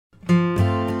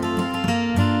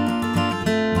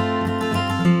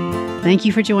Thank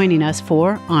you for joining us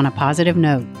for On a Positive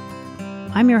Note.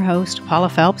 I'm your host, Paula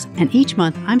Phelps, and each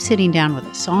month I'm sitting down with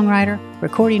a songwriter,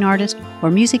 recording artist, or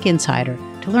music insider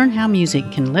to learn how music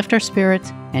can lift our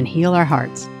spirits and heal our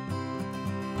hearts.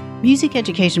 Music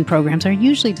education programs are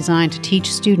usually designed to teach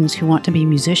students who want to be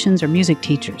musicians or music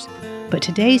teachers, but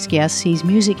today's guest sees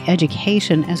music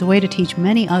education as a way to teach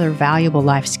many other valuable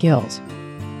life skills.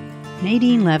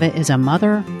 Nadine Leavitt is a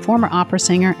mother, former opera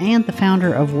singer, and the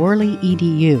founder of Whirly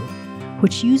EDU,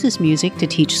 which uses music to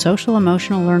teach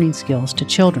social-emotional learning skills to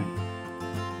children.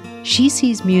 She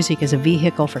sees music as a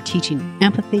vehicle for teaching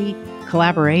empathy,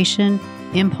 collaboration,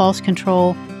 impulse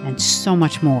control, and so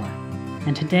much more.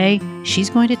 And today,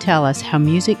 she's going to tell us how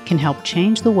music can help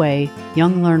change the way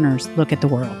young learners look at the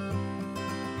world.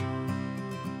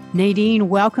 Nadine,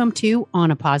 welcome to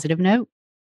On a Positive Note.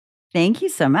 Thank you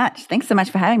so much. Thanks so much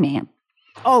for having me.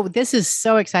 Oh, this is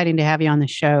so exciting to have you on the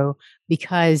show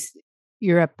because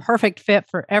you're a perfect fit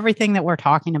for everything that we're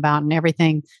talking about and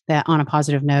everything that On a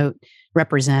Positive Note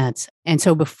represents. And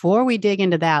so before we dig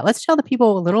into that, let's tell the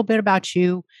people a little bit about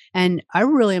you. And I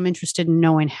really am interested in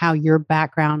knowing how your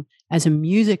background as a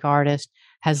music artist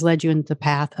has led you into the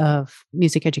path of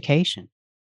music education.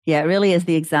 Yeah, it really is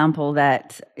the example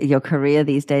that your career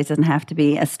these days doesn't have to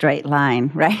be a straight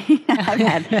line, right?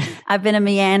 I've been a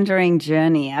meandering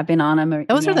journey. I've been on a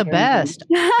Those are the best,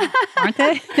 aren't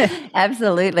they?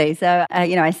 Absolutely. So,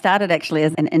 I started actually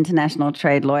as an international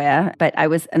trade lawyer, but I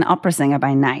was an opera singer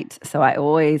by night. So I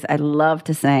love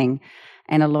to sing,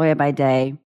 and a lawyer by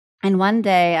day. And one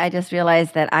day I just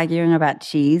realized that arguing about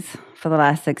cheese for the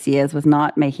last 6 years was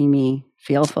not making me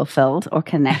feel fulfilled or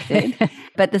connected,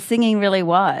 but the singing really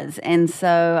was. And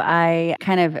so I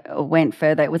kind of went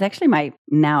further. It was actually my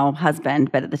now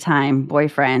husband, but at the time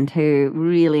boyfriend, who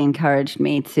really encouraged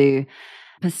me to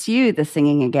pursue the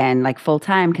singing again, like full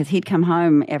time, because he'd come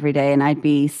home every day and I'd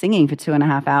be singing for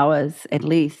 2.5 hours at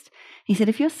least. He said,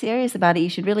 if you're serious about it, you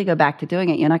should really go back to doing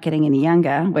it. You're not getting any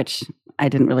younger, which I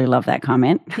didn't really love that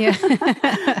comment. Yeah.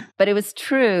 But it was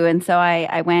true. And so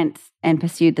I went and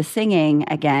pursued the singing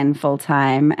again full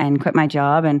time and quit my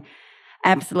job and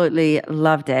absolutely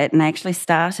loved it. And I actually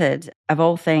started, of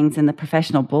all things, in the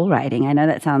professional bull riding. I know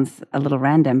that sounds a little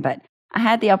random, but I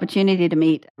had the opportunity to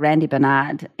meet Randy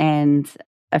Bernard and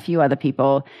a few other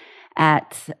people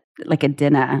at like a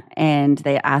dinner, and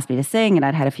they asked me to sing, and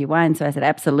I'd had a few wines. So I said,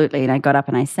 absolutely. And I got up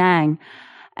and I sang.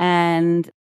 And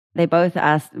they both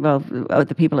asked,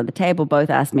 the people at the table both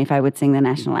asked me if I would sing the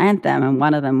national anthem. And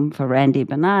one of them for Randy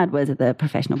Bernard was the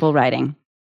professional bull riding.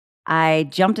 I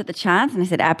jumped at the chance and I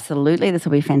said, absolutely, this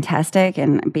will be fantastic.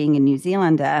 And being a New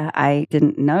Zealander, I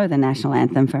didn't know the national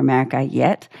anthem for America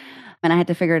yet. And I had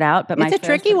to figure it out. But it's a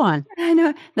tricky one. I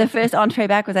know. The first entree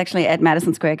back was actually at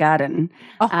Madison Square Garden.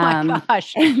 Oh my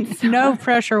gosh. So, no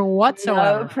pressure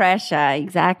whatsoever. No pressure.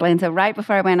 Exactly. And so right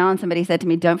before I went on, somebody said to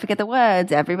me, don't forget the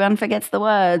words. Everyone forgets the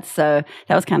words. So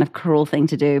that was kind of a cruel thing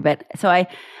to do. But so I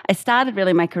started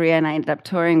really my career, and I ended up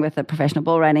touring with the professional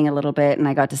bull riding a little bit. And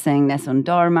I got to sing Nessun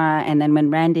Dorma. And then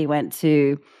when Randy went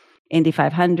to Indy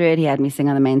 500, he had me sing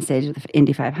on the main stage of the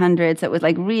Indy 500. So it was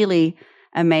like really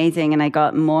amazing. And I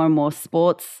got more and more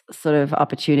sports sort of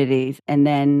opportunities, and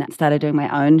then started doing my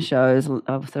own shows,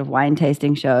 sort of wine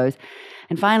tasting shows,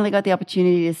 and finally got the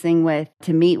opportunity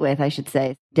to meet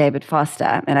with, David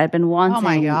Foster. And I'd been wanting, oh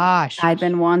my gosh, I'd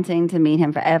been wanting to meet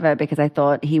him forever because I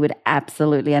thought he would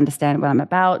absolutely understand what I'm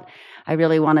about. I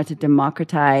really wanted to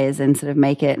democratize and sort of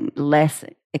make it less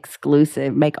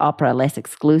exclusive, make opera less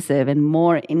exclusive and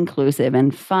more inclusive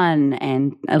and fun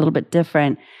and a little bit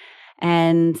different.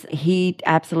 And he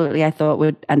absolutely, I thought,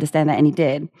 would understand that, and he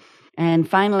did. And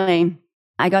finally,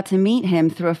 I got to meet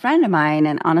him through a friend of mine,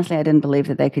 and honestly, I didn't believe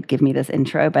that they could give me this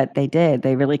intro, but they did.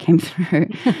 They really came through.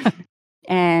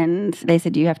 And they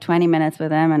said, you have 20 minutes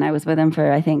with him, and I was with him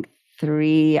for, I think,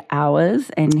 3 hours,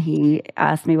 and he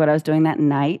asked me what I was doing that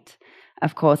night.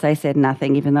 Of course, I said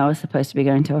nothing, even though I was supposed to be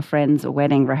going to a friend's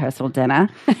wedding rehearsal dinner.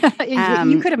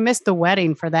 You could have missed the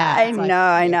wedding for that. I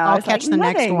know. I'll catch the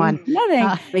next one.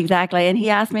 Nothing. Exactly. And he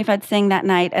asked me if I'd sing that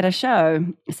night at a show.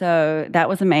 So that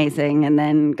was amazing. And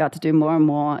then got to do more and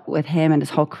more with him and his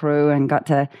whole crew, and got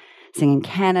to sing in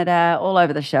Canada, all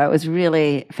over the show. It was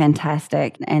really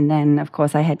fantastic. And then, of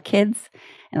course, I had kids.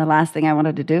 And the last thing I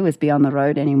wanted to do was be on the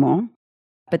road anymore.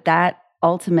 But that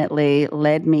ultimately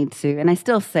led me to, and I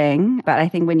still sing, but I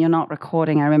think when you're not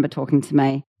recording, I remember talking to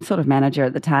my sort of manager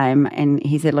at the time, and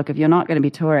he said, look, if you're not going to be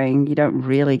touring, you don't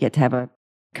really get to have a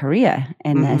career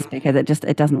in this, because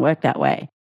it doesn't work that way.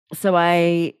 So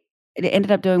I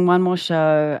ended up doing one more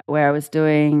show where I was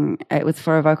doing, it was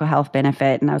for a vocal health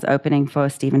benefit, and I was opening for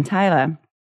Steven Tyler.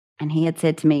 And he had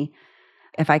said to me,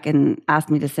 if I can ask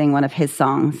me to sing one of his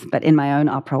songs, but in my own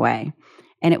opera way.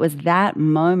 And it was that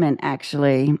moment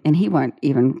actually, and he won't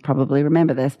even probably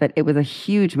remember this, but it was a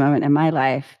huge moment in my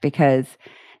life because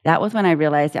that was when I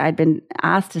realized I'd been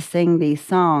asked to sing these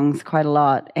songs quite a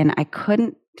lot, and I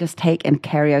couldn't just take a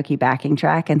karaoke backing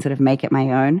track and sort of make it my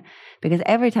own, because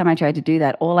every time I tried to do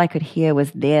that, all I could hear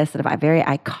was their sort of a very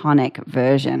iconic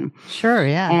version. Sure,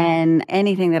 yeah. And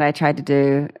anything that I tried to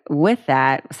do with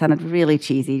that sounded really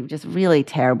cheesy, just really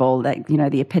terrible, like,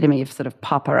 the epitome of sort of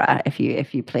pop opera, if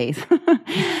you please.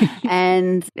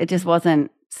 And it just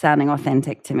wasn't sounding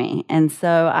authentic to me. And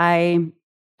so I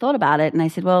thought about it and I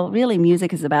said, well, really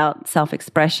music is about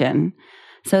self-expression.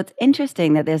 So it's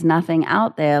interesting that there's nothing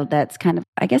out there that's kind of,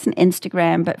 I guess, an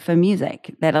Instagram, but for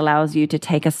music, that allows you to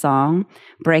take a song,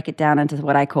 break it down into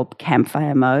what I call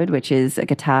campfire mode, which is a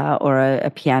guitar or a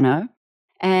piano,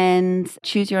 and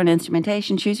choose your own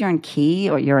instrumentation, choose your own key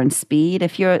or your own speed.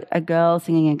 If you're a girl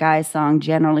singing a guy's song,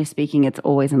 generally speaking, it's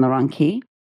always in the wrong key.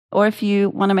 Or if you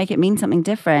want to make it mean something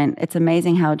different, it's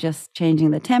amazing how just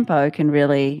changing the tempo can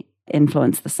really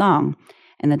influence the song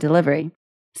and the delivery.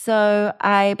 So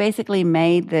I basically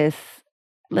made this,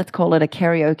 let's call it a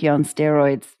karaoke on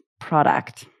steroids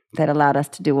product that allowed us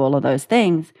to do all of those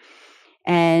things.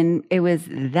 And it was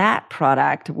that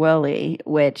product, Whirly,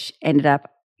 which ended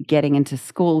up getting into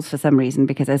schools for some reason,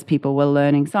 because as people were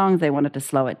learning songs, they wanted to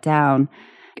slow it down.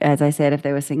 As I said, if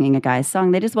they were singing a guy's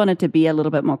song, they just wanted to be a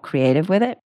little bit more creative with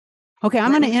it. Okay,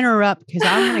 I'm going to interrupt because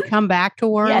I'm going to come back to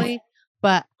Whirly, yes.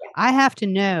 But I have to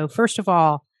know, first of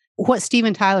all, what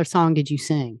Steven Tyler song did you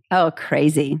sing? Oh,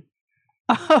 Crazy.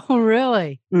 Oh,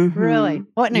 really? Mm-hmm. Really?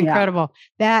 What an incredible,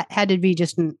 that had to be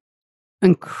just an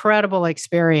incredible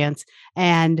experience.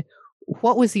 And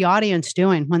what was the audience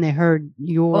doing when they heard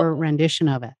your rendition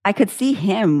of it? I could see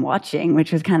him watching,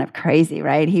 which was kind of crazy,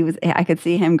 right? I could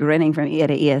see him grinning from ear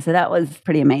to ear. So that was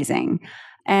pretty amazing.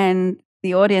 And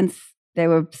the audience, they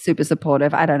were super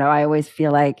supportive. I don't know. I always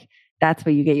feel like that's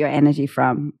where you get your energy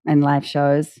from in live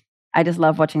shows. I just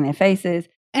love watching their faces.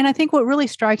 And I think what really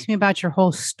strikes me about your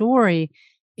whole story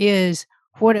is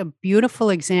what a beautiful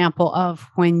example of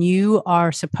when you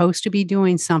are supposed to be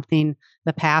doing something,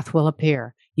 the path will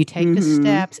appear. You take the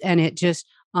steps and it just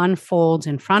unfolds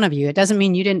in front of you. It doesn't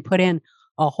mean you didn't put in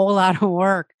a whole lot of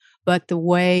work, but the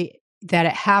way that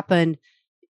it happened,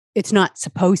 it's not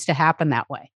supposed to happen that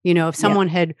way. If someone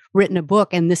had written a book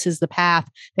and this is the path,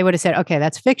 they would have said, okay,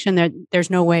 that's fiction. There's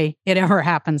no way it ever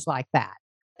happens like that.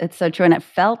 It's so true. And it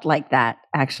felt like that,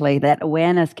 actually, that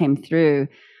awareness came through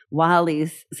while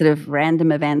these sort of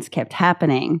random events kept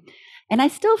happening. And I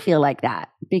still feel like that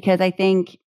because I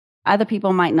think other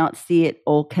people might not see it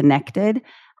all connected.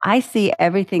 I see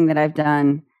everything that I've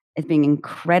done as being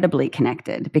incredibly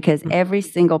connected because every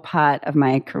single part of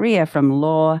my career, from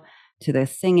law to the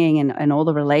singing and all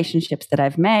the relationships that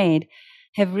I've made,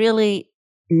 have really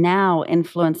now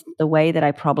influenced the way that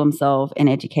I problem solve in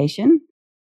education.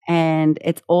 And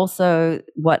it's also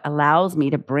what allows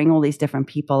me to bring all these different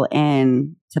people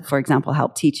in to, for example,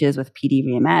 help teachers with PD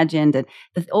Reimagined and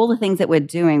all the things that we're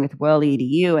doing with Whirly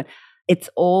EDU. And it's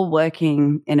all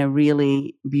working in a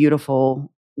really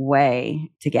beautiful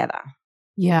way together.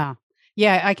 Yeah.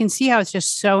 Yeah. I can see how it's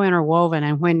just so interwoven.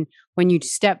 And when you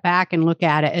step back and look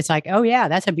at it, it's like, oh yeah,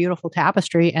 that's a beautiful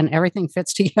tapestry and everything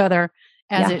fits together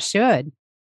as it should.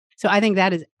 So I think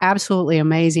that is absolutely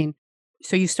amazing.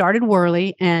 So you started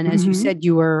Whirly, and as you said,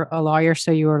 you were a lawyer,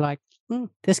 so you were like,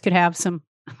 this could have some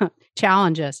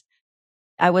challenges.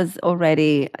 I was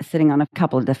already sitting on a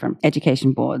couple of different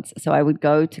education boards. So I would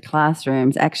go to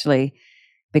classrooms actually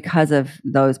because of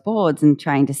those boards and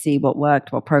trying to see what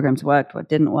worked, what programs worked, what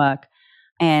didn't work.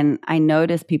 And I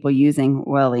noticed people using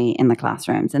Whirly in the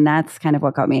classrooms. And that's kind of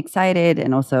what got me excited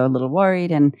and also a little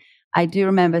worried. And I do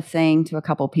remember saying to a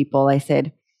couple of people, I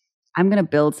said, I'm going to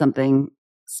build something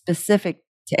specific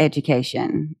to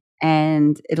education,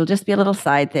 and it'll just be a little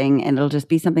side thing, and it'll just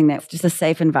be something that's just a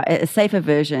safer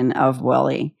version of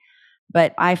Whirly.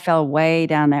 But I fell way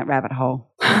down that rabbit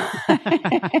hole,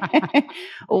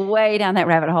 way down that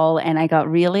rabbit hole, and I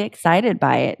got really excited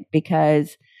by it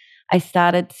because I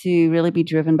started to really be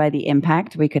driven by the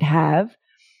impact we could have.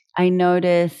 I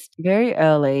noticed very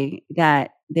early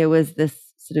that there was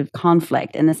this sort of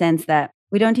conflict in the sense that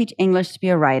we don't teach English to be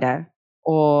a writer,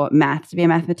 or math to be a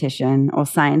mathematician, or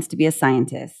science to be a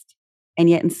scientist. And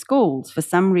yet in schools, for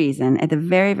some reason, at the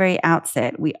very, very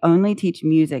outset, we only teach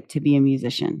music to be a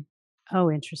musician. Oh,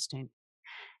 interesting.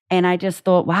 And I just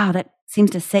thought, wow, that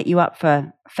seems to set you up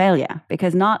for failure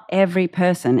because not every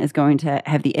person is going to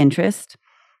have the interest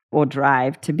or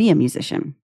drive to be a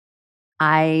musician.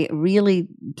 I really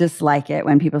dislike it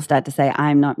when people start to say,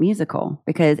 I'm not musical,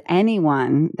 because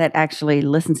anyone that actually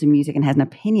listens to music and has an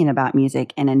opinion about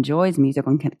music and enjoys music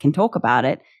and can talk about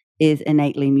it is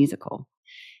innately musical.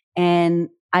 And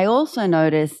I also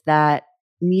noticed that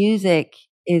music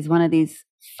is one of these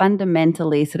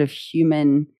fundamentally sort of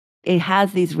human, it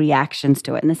has these reactions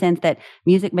to it in the sense that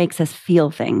music makes us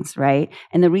feel things, right?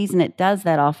 And the reason it does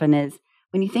that often is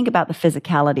when you think about the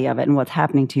physicality of it and what's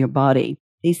happening to your body,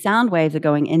 these sound waves are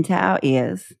going into our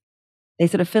ears. They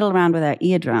sort of fiddle around with our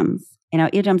eardrums, and our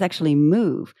eardrums actually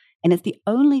move. And it's the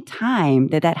only time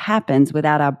that that happens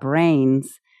without our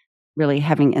brains really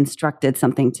having instructed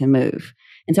something to move.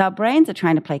 And so our brains are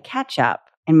trying to play catch up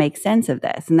and make sense of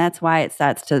this. And that's why it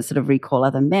starts to sort of recall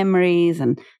other memories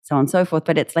and so on and so forth.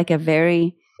 But it's like a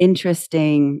very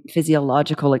interesting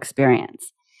physiological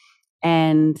experience.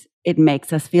 And it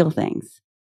makes us feel things.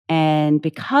 And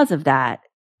because of that,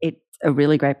 it's a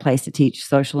really great place to teach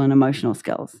social and emotional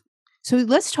skills. So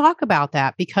let's talk about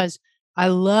that, because I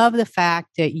love the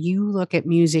fact that you look at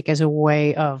music as a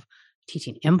way of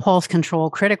teaching impulse control,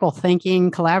 critical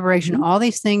thinking, collaboration, all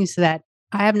these things that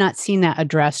I have not seen that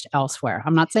addressed elsewhere.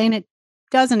 I'm not saying it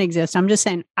doesn't exist. I'm just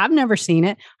saying I've never seen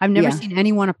it. I've never seen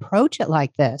anyone approach it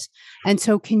like this. And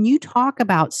so can you talk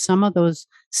about some of those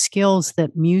skills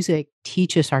that music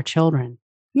teaches our children?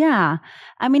 Yeah.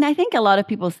 I mean, I think a lot of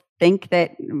people think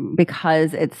that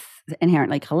because it's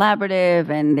inherently collaborative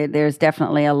and there's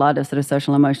definitely a lot of sort of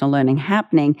social emotional learning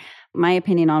happening. My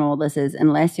opinion on all this is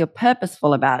unless you're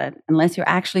purposeful about it, unless you're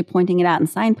actually pointing it out and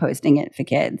signposting it for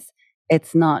kids,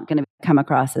 it's not going to come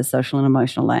across as social and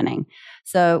emotional learning.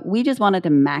 So we just wanted to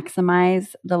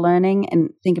maximize the learning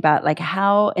and think about like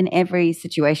how in every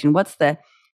situation, what's the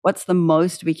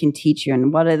most we can teach you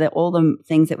and what are all the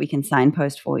things that we can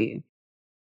signpost for you.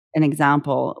 An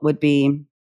example would be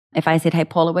if I said, hey,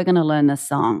 Paula, we're going to learn this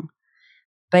song.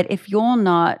 But if you're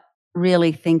not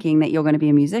really thinking that you're going to be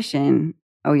a musician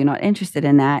or you're not interested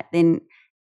in that, then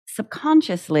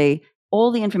subconsciously,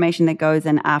 all the information that goes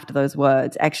in after those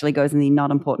words actually goes in the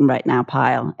not important right now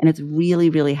pile. And it's really,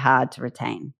 really hard to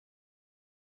retain.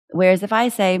 Whereas if I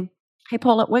say, hey,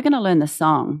 Paula, we're going to learn this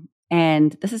song.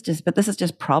 And this is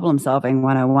just problem solving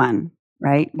 101,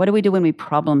 right? What do we do when we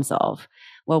problem solve?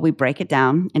 Well, we break it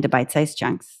down into bite-sized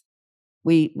chunks.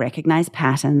 We recognize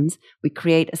patterns. We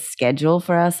create a schedule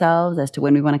for ourselves as to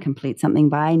when we want to complete something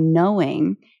by,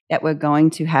 knowing that we're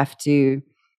going to have to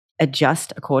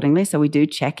adjust accordingly. So we do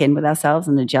check in with ourselves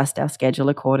and adjust our schedule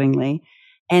accordingly.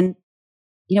 And,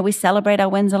 we celebrate our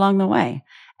wins along the way.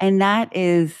 And that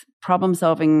is problem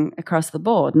solving across the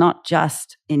board, not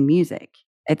just in music.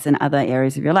 It's in other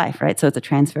areas of your life, right? So it's a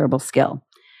transferable skill.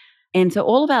 And so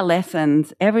all of our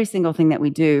lessons, every single thing that we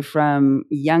do from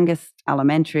youngest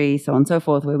elementary, so on and so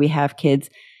forth, where we have kids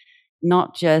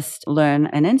not just learn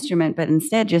an instrument, but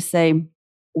instead just say,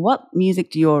 what music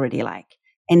do you already like?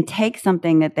 And take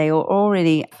something that they are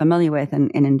already familiar with and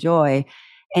enjoy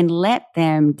and let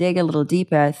them dig a little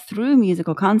deeper through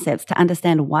musical concepts to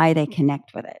understand why they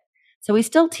connect with it. So we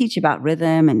still teach about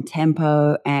rhythm and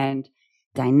tempo and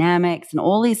dynamics and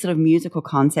all these sort of musical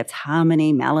concepts,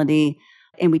 harmony, melody.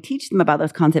 And we teach them about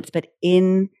those concepts, but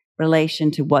in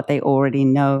relation to what they already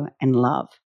know and love.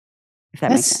 If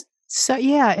that makes sense. So,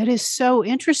 yeah, it is so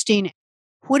interesting.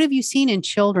 What have you seen in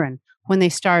children when they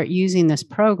start using this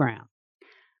program?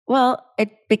 Well,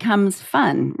 it becomes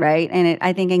fun, right? And it,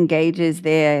 I think, engages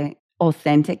their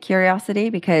authentic curiosity,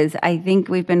 because I think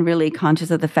we've been really conscious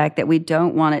of the fact that we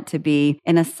don't want it to be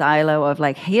in a silo of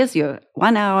like, here's your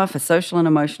 1 hour for social and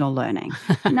emotional learning.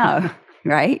 No.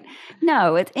 Right?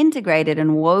 No, it's integrated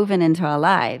and woven into our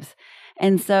lives.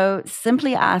 And so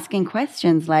simply asking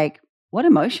questions like, what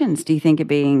emotions do you think are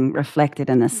being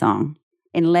reflected in this song?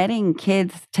 And letting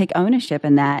kids take ownership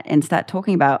in that and start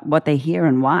talking about what they hear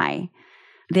and why.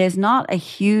 There's not a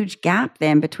huge gap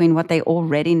then between what they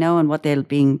already know and what they're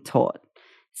being taught.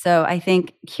 So I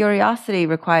think curiosity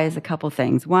requires a couple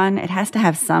things. One, it has to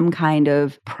have some kind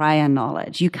of prior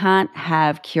knowledge. You can't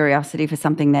have curiosity for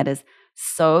something that is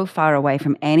so far away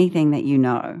from anything that you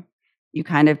know. You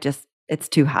kind of just, it's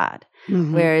too hard.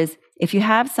 Mm-hmm. Whereas if you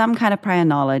have some kind of prior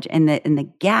knowledge and the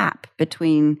gap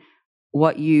between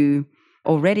what you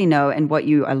already know and what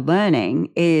you are learning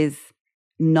is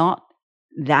not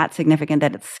that significant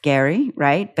that it's scary,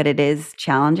 right? But it is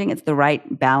challenging. It's the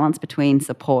right balance between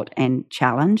support and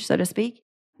challenge, so to speak.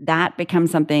 That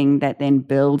becomes something that then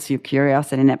builds your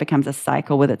curiosity, and that becomes a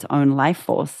cycle with its own life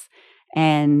force.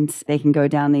 And they can go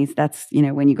down these, that's,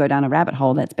 when you go down a rabbit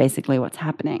hole, that's basically what's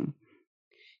happening.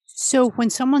 So when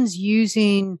someone's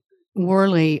using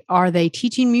Whirly, are they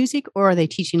teaching music or are they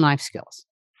teaching life skills?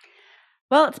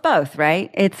 Well, it's both, right?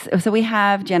 It's so we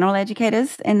have general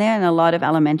educators in there, and a lot of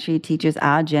elementary teachers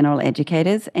are general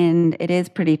educators, and it is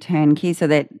pretty turnkey so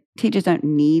that teachers don't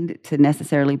need to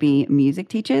necessarily be music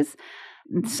teachers.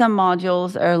 Some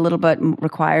modules are a little bit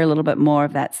require a little bit more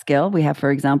of that skill. We have,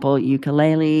 for example,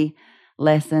 ukulele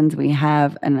lessons. We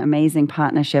have an amazing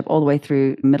partnership all the way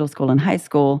through middle school and high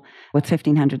school with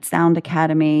 1500 Sound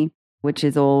Academy, which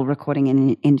is all recording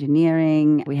and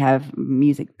engineering. We have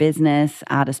music business,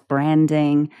 artist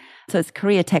branding. So it's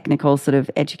career technical sort of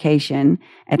education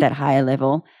at that higher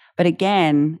level. But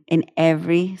again, in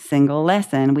every single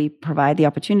lesson, we provide the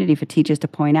opportunity for teachers to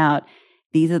point out,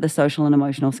 these are the social and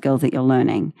emotional skills that you're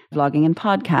learning. Vlogging and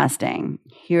podcasting.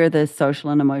 Here are the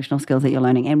social and emotional skills that you're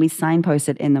learning. And we signpost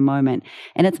it in the moment.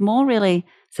 And it's more really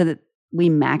so that we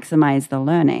maximize the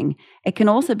learning. It can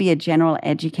also be a general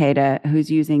educator who's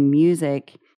using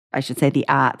music, I should say the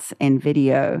arts and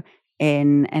video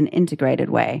in an integrated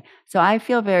way. So I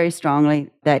feel very strongly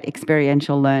that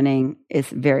experiential learning is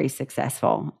very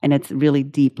successful and it's really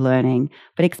deep learning.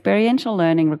 But experiential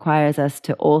learning requires us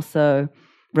to also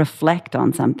reflect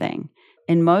on something.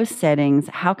 In most settings,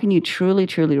 how can you truly,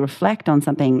 truly reflect on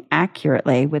something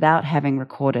accurately without having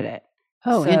recorded it?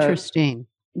 Oh, interesting.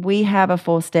 We have a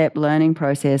 4-step learning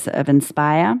process of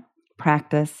inspire,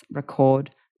 practice, record,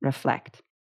 reflect.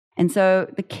 And so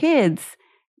the kids,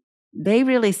 they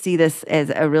really see this as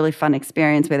a really fun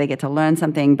experience where they get to learn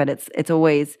something, but it's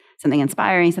always something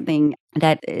inspiring, something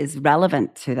that is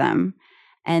relevant to them.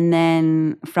 And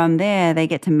then from there, they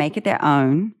get to make it their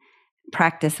own,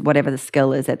 practice whatever the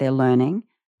skill is that they're learning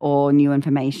or new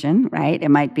information, right? It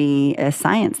might be a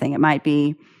science thing. It might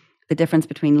be the difference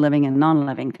between living and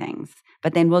non-living things.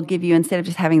 But then we'll give you, instead of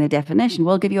just having the definition,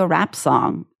 we'll give you a rap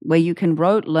song where you can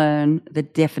rote learn the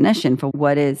definition for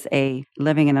what is a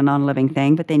living and a non-living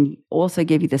thing, but then also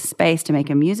give you the space to make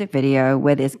a music video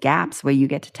where there's gaps where you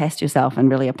get to test yourself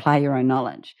and really apply your own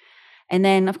knowledge. And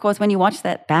then, of course, when you watch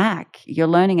that back, you're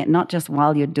learning it not just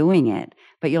while you're doing it,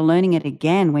 but you're learning it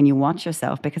again when you watch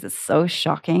yourself because it's so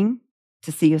shocking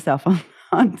to see yourself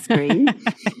on screen.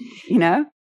 You know,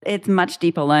 it's much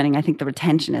deeper learning. I think the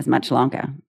retention is much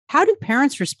longer. How do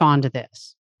parents respond to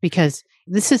this? Because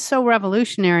this is so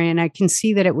revolutionary and I can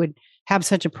see that it would have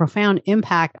such a profound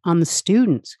impact on the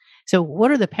students. So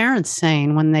what are the parents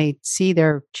saying when they see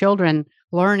their children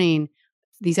learning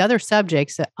these other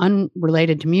subjects that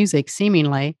unrelated to music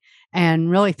seemingly and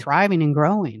really thriving and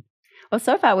growing? Well,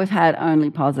 so far we've had only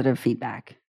positive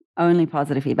feedback. Only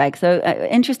positive feedback. So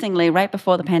interestingly, right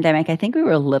before the pandemic, I think we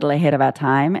were a little ahead of our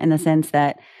time in the sense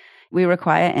that we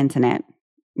require internet,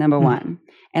 number one.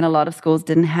 And a lot of schools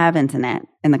didn't have internet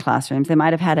in the classrooms. They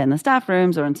might have had it in the staff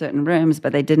rooms or in certain rooms,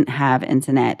 but they didn't have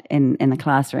internet in the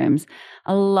classrooms.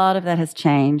 A lot of that has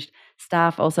changed.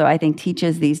 Staff also, I think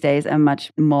teachers these days are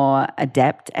much more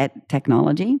adept at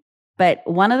technology. But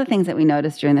one of the things that we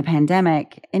noticed during the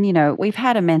pandemic, and you know, we've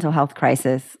had a mental health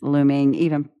crisis looming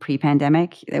even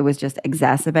pre-pandemic. It was just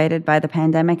exacerbated by the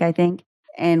pandemic, I think.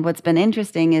 And what's been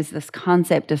interesting is this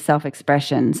concept of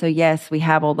self-expression. So yes, we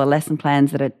have all the lesson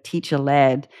plans that are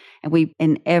teacher-led, and we,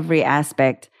 in every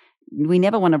aspect, we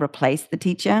never want to replace the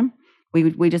teacher.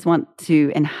 We just want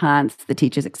to enhance the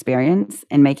teacher's experience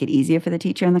and make it easier for the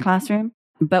teacher in the classroom.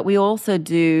 But we also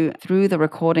do, through the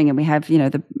recording, and we have, you know,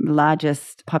 the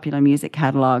largest popular music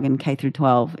catalog in K through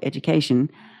 12 education,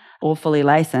 all fully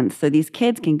licensed. So these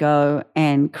kids can go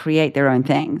and create their own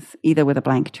things, either with a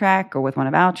blank track or with one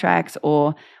of our tracks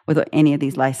or with any of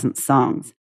these licensed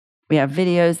songs. We have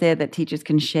videos there that teachers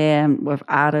can share with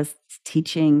artists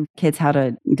teaching kids how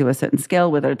to do a certain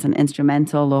skill, whether it's an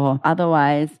instrumental or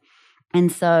otherwise.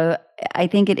 And so I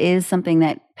think it is something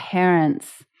that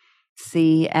parents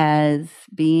see as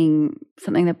being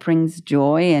something that brings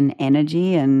joy and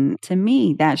energy. And to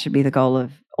me, that should be the goal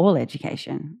of all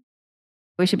education.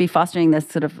 We should be fostering this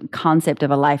sort of concept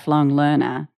of a lifelong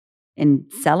learner and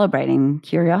celebrating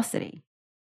curiosity.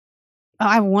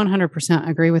 I 100%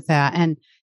 agree with that. And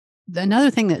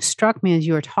another thing that struck me as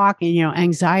you were talking, you know,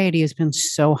 anxiety has been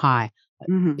so high.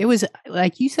 Mm-hmm. It was,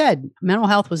 like you said, mental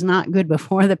health was not good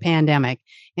before the pandemic,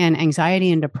 and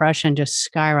anxiety and depression just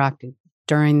skyrocketed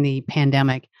during the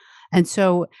pandemic. And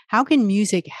so how can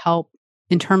music help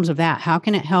in terms of that? How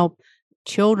can it help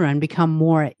children become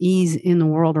more at ease in the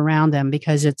world around them?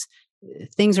 Because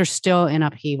things are still in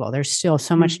upheaval. There's still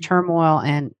so much turmoil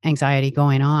and anxiety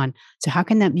going on. So how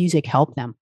can that music help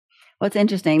them? Well, it's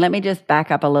interesting. Let me just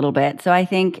back up a little bit. So I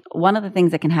think one of the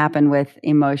things that can happen with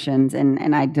emotions,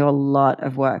 and I do a lot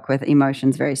of work with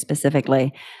emotions very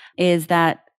specifically, is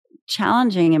that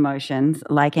challenging emotions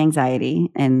like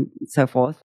anxiety and so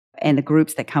forth, and the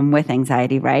groups that come with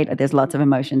anxiety, right? There's lots of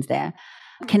emotions there.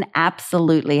 can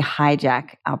absolutely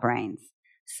hijack our brains.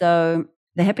 So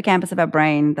the hippocampus of our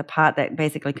brain, the part that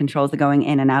basically controls the going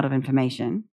in and out of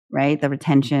information, right? The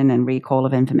retention and recall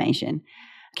of information,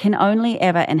 can only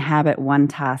ever inhabit one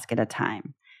task at a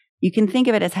time. You can think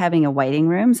of it as having a waiting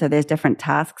room. So there's different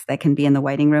tasks that can be in the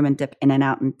waiting room and dip in and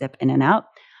out and dip in and out.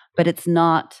 But it's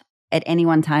not at any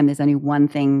one time, there's only one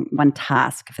thing, one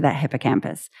task for that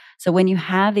hippocampus. So when you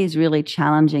have these really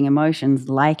challenging emotions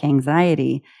like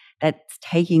anxiety, that's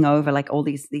taking over, like all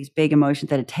these big emotions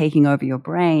that are taking over your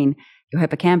brain, your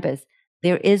hippocampus,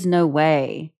 there is no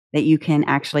way that you can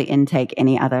actually intake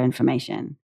any other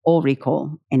information or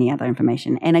recall any other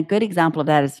information. And a good example of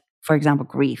that is, for example,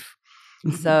 grief.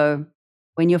 So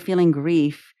when you're feeling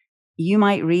grief, you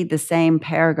might read the same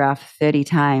paragraph 30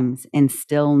 times and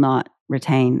still not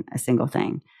retain a single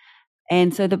thing.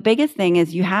 And so the biggest thing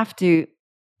is you have to,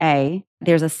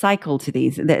 there's a cycle to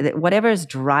these. Whatever is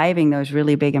driving those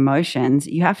really big emotions,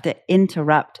 you have to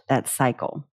interrupt that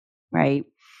cycle, right?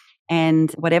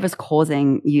 And whatever's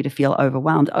causing you to feel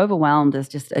overwhelmed. Overwhelmed is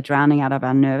just a drowning out of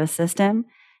our nervous system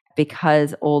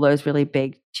because all those really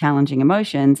big challenging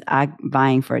emotions are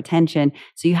vying for attention.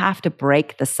 So you have to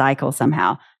break the cycle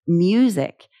somehow.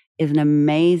 Music is an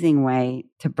amazing way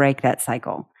to break that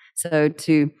cycle. So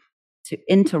to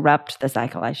interrupt the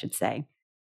cycle, I should say,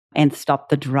 and stop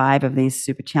the drive of these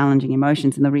super challenging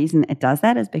emotions. And the reason it does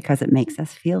that is because it makes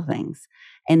us feel things.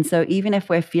 And so even if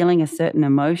we're feeling a certain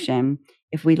emotion,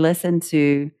 if we listen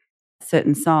to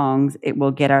certain songs, it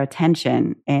will get our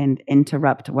attention and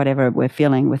interrupt whatever we're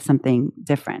feeling with something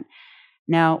different.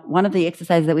 Now, one of the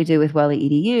exercises that we do with Welly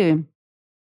EDU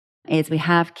is we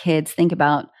have kids think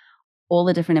about all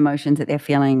the different emotions that they're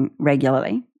feeling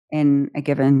regularly in a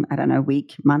given,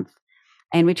 week, month.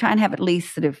 And we try and have at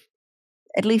least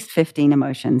 15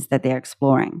 emotions that they're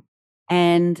exploring.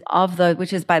 And of those,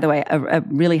 which is, by the way, a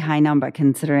really high number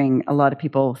considering a lot of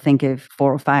people think of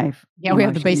 4 or 5. Yeah, emotions. We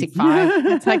have the basic 5.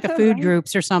 It's like the food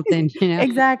groups or something.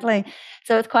 Exactly.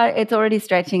 So it's already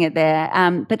stretching it there.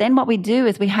 But then what we do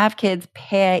is we have kids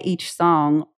pair each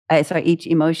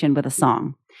emotion with a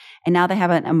song. And now they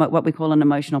have what we call an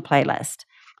emotional playlist.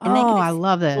 And I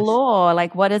love this. Explore,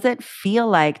 like, what does it feel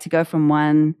like to go from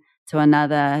one to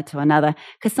another to another?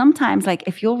 Because sometimes, like,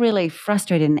 if you're really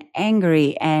frustrated and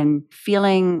angry and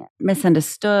feeling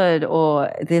misunderstood,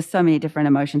 or there's so many different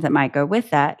emotions that might go with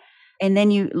that, and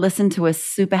then you listen to a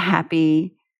super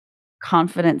happy,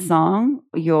 confident song,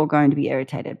 you're going to be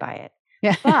irritated by it.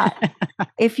 Yeah. But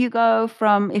if you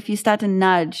start to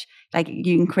nudge, like,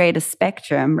 you can create a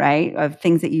spectrum, right, of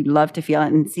things that you love to feel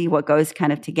and see what goes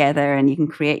kind of together, and you can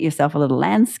create yourself a little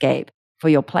landscape for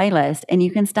your playlist, and you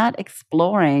can start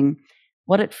exploring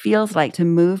what it feels like to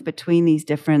move between these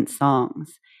different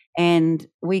songs. And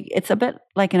it's a bit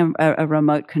like a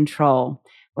remote control,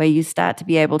 where you start to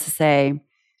be able to say,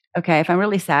 okay, if I'm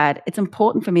really sad, it's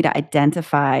important for me to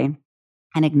identify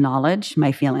and acknowledge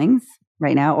my feelings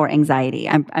right now, or anxiety.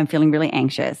 I'm feeling really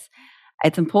anxious.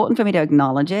 It's important for me to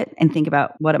acknowledge it and think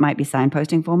about what it might be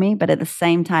signposting for me. But at the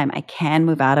same time, I can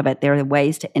move out of it. There are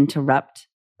ways to interrupt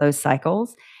those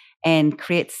cycles and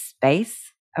create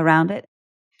space around it.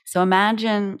 So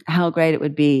imagine how great it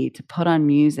would be to put on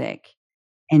music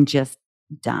and just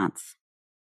dance,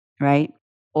 right?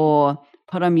 Or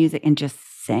put on music and just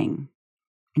sing,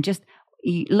 and just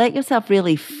let yourself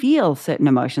really feel certain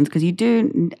emotions, because you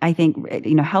do, I think,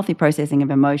 healthy processing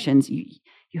of emotions,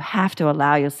 you have to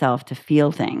allow yourself to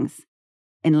feel things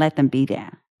and let them be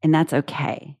there. And that's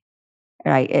okay,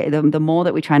 right? The more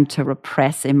that we try to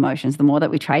repress emotions, the more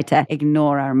that we try to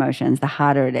ignore our emotions, the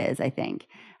harder it is, I think.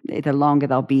 The longer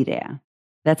they'll be there.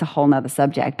 That's a whole nother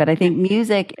subject. But I think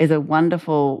music is a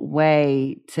wonderful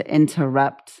way to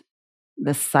interrupt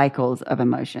the cycles of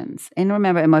emotions. And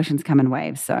remember, emotions come in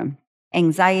waves. So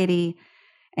anxiety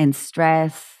and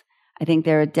stress, I think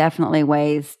there are definitely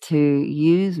ways to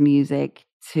use music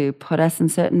to put us in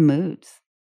certain moods.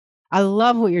 I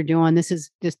love what you're doing. This is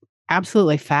just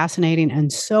absolutely fascinating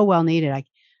and so well needed.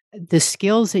 The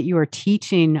skills that you are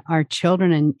teaching our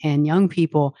children and young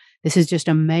people, this is just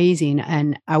amazing.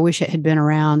 And I wish it had been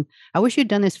around. I wish you'd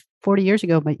done this 40 years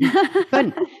ago, but you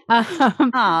couldn't.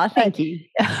 Thank you.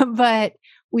 But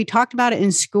we talked about it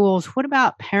in schools. What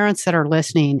about parents that are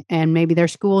listening and maybe their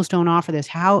schools don't offer this?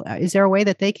 How is there a way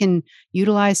that they can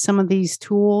utilize some of these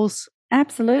tools?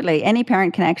 Absolutely. Any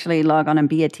parent can actually log on and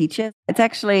be a teacher. It's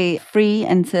actually free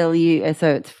so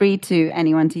it's free to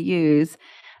anyone to use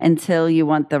until you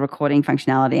want the recording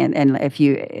functionality. And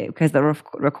because the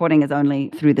recording is only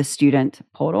through the student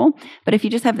portal. But if you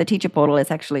just have the teacher portal,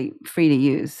 it's actually free to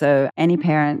use. So any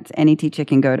parent, any teacher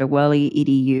can go to Welly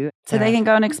EDU. So they can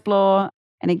go and explore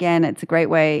And again, it's a great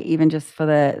way, even just for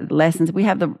the lessons. We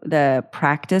have the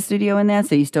practice studio in there,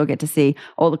 so you still get to see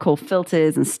all the cool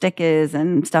filters and stickers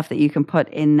and stuff that you can put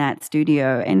in that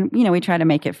studio. And, we try to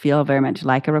make it feel very much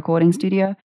like a recording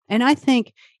studio. And I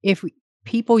think if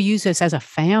people use this as a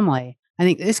family, I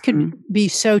think this could be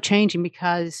so changing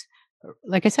because,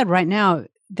 like I said, right now,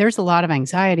 there's a lot of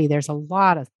anxiety. There's a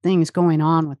lot of things going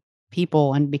on with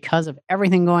people and because of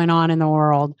everything going on in the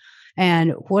world.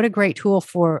 And what a great tool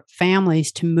for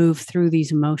families to move through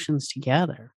these emotions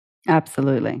together.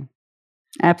 Absolutely.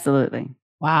 Absolutely.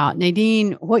 Wow.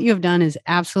 Nadine, what you have done is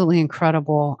absolutely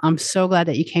incredible. I'm so glad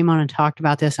that you came on and talked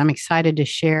about this. I'm excited to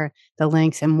share the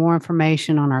links and more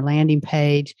information on our landing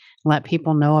page and let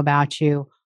people know about you.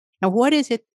 Now, what is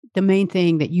it, the main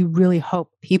thing that you really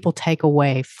hope people take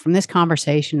away from this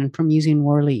conversation and from using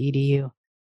Whirly EDU?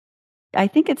 I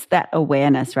think it's that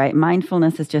awareness, right?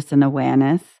 Mindfulness is just an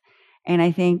awareness. And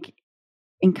I think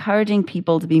encouraging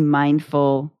people to be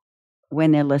mindful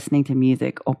when they're listening to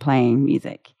music or playing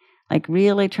music, like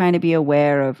really trying to be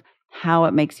aware of how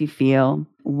it makes you feel,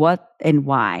 what and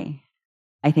why.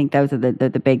 I think those are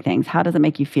the big things. How does it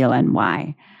make you feel and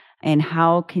why? And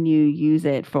how can you use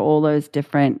it for all those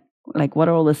different, like what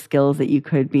are all the skills that you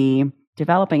could be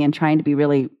developing and trying to be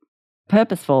really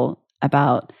purposeful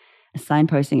about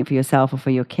signposting it for yourself or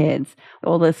for your kids.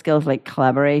 All those skills like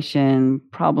collaboration,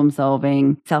 problem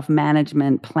solving,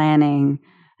 self-management, planning,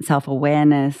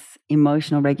 self-awareness,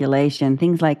 emotional regulation,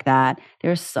 things like that.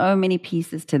 There are so many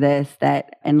pieces to this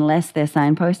that unless they're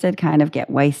signposted kind of get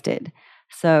wasted.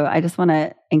 So I just want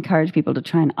to encourage people to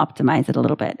try and optimize it a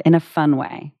little bit in a fun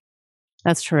way.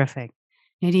 That's terrific.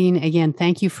 Nadine, again,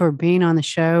 thank you for being on the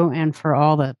show and for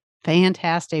all the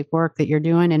fantastic work that you're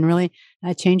doing and really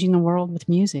changing the world with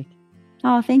music.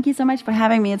 Oh, thank you so much for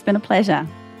having me. It's been a pleasure.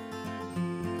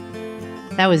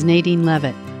 That was Nadine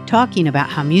Leavitt talking about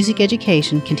how music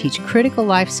education can teach critical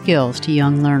life skills to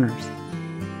young learners.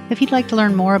 If you'd like to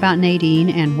learn more about Nadine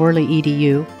and Whirly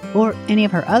EDU or any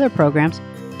of her other programs,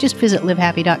 just visit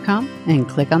livehappy.com and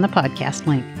click on the podcast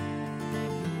link.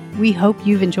 We hope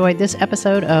you've enjoyed this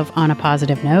episode of On a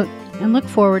Positive Note and look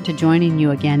forward to joining you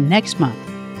again next month.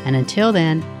 And until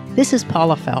then, this is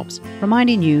Paula Phelps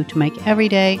reminding you to make every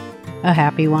day a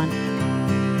happy one.